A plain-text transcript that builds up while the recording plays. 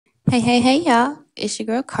Hey, y'all. It's your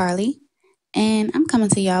girl Carly, and I'm coming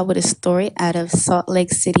to y'all with a story out of Salt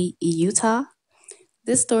Lake City, Utah.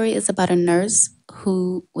 This story is about a nurse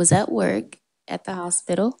who was at work at the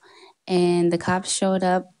hospital, and the cops showed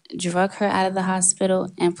up, drug her out of the hospital,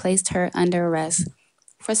 and placed her under arrest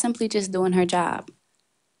for simply just doing her job.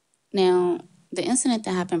 Now, the incident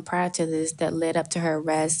that happened prior to this that led up to her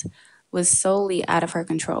arrest was solely out of her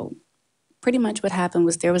control. Pretty much what happened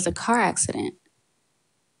was there was a car accident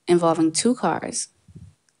involving two cars.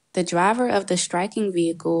 The driver of the striking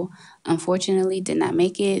vehicle unfortunately did not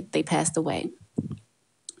make it. They passed away.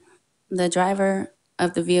 The driver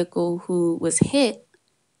of the vehicle who was hit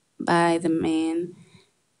by the man,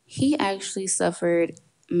 he actually suffered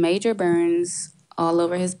major burns all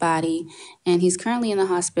over his body, and he's currently in the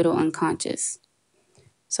hospital unconscious.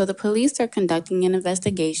 So the police are conducting an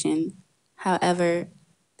investigation. However,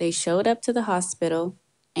 they showed up to the hospital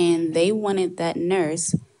and they wanted that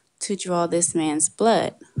nurse to draw this man's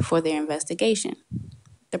blood for their investigation.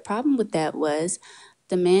 The problem with that was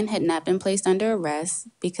the man had not been placed under arrest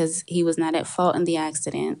because he was not at fault in the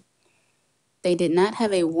accident. They did not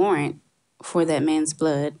have a warrant for that man's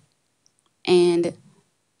blood, and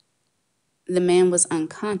the man was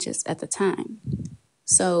unconscious at the time.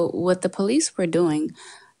 So, what the police were doing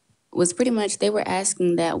was pretty much they were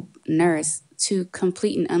asking that nurse to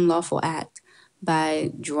complete an unlawful act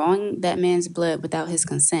by drawing that man's blood without his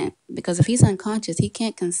consent. Because if he's unconscious, he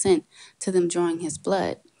can't consent to them drawing his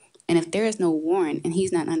blood. And if there is no warrant and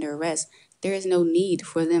he's not under arrest, there is no need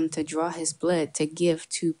for them to draw his blood to give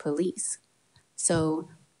to police. So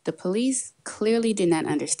the police clearly did not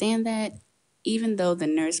understand that, even though the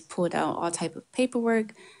nurse pulled out all type of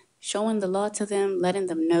paperwork, showing the law to them, letting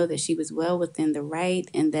them know that she was well within the right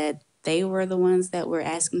and that they were the ones that were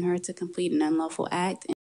asking her to complete an unlawful act.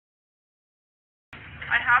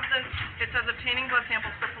 I have this. It says obtaining blood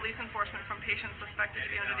samples for police enforcement from patients suspected to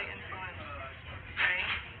be under the influence. Okay?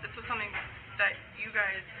 This was something that you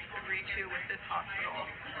guys agreed to with this hospital.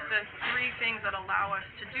 The three things that allow us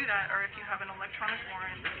to do that are if you have an electronic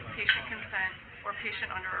warrant, patient consent, or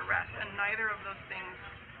patient under arrest. And neither of those things,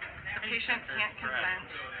 the patient can't consent.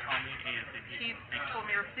 He told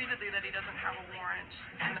me repeatedly that he doesn't have a warrant,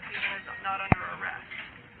 and the patient is not under arrest.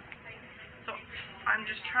 So I'm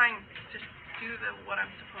just trying to do what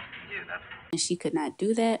I'm supposed to do. And she could not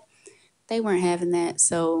do that. They weren't having that,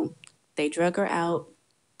 so they drug her out,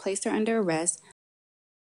 placed her under arrest.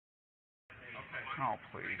 Oh,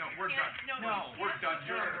 please. No, we're done. No, we're done.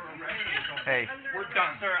 You're arrested. Hey. We're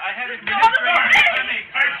done. Sir, I have Hey, Hey,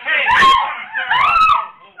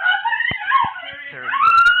 Seriously.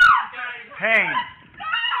 Hey.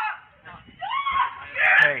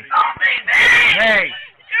 Hey. Hey.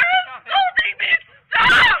 You're assaulting me!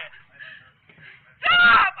 Stop!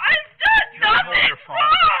 Stop! I've done Hold nothing your phone.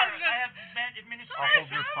 wrong! I have administration. I'll hold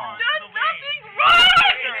your phone. I've done nothing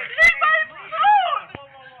wrong! Leave my phone!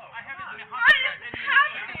 I have I am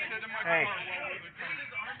happy! Hey.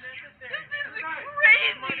 This is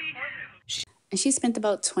crazy! And she spent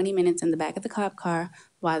about 20 minutes in the back of the cop car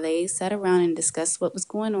while they sat around and discussed what was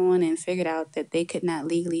going on and figured out that they could not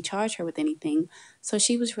legally charge her with anything. So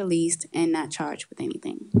she was released and not charged with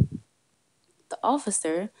anything. The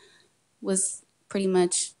officer was pretty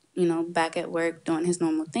much, back at work doing his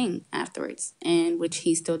normal thing afterwards, and which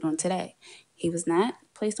he's still doing today. He was not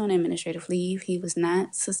placed on administrative leave. He was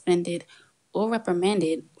not suspended or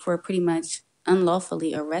reprimanded for pretty much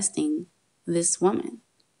unlawfully arresting this woman.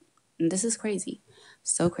 And this is crazy.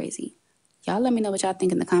 So crazy. Y'all let me know what y'all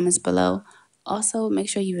think in the comments below. Also, make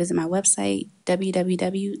sure you visit my website,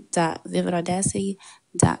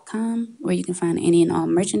 www.vividaudacity.com, where you can find any and all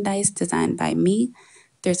merchandise designed by me.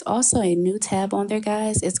 There's also a new tab on there,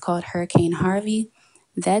 guys. It's called Hurricane Harvey.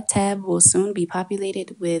 That tab will soon be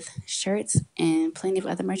populated with shirts and plenty of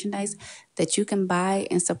other merchandise that you can buy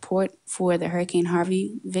and support for the Hurricane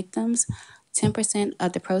Harvey victims. 10%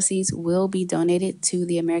 of the proceeds will be donated to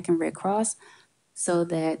the American Red Cross so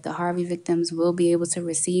that the Harvey victims will be able to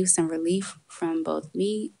receive some relief from both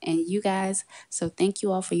me and you guys. So thank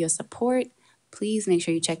you all for your support. Please make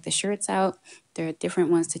sure you check the shirts out. There are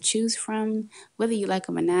different ones to choose from. Whether you like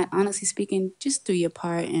them or not, honestly speaking, just do your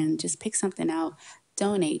part and just pick something out.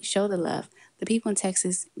 Donate, show the love. The people in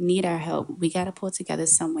Texas need our help. We got to pull together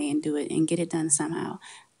some way and do it and get it done somehow.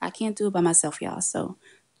 I can't do it by myself, y'all, so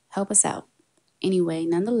help us out. Anyway,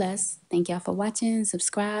 nonetheless, thank y'all for watching,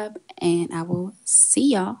 subscribe, and I will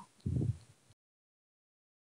see y'all.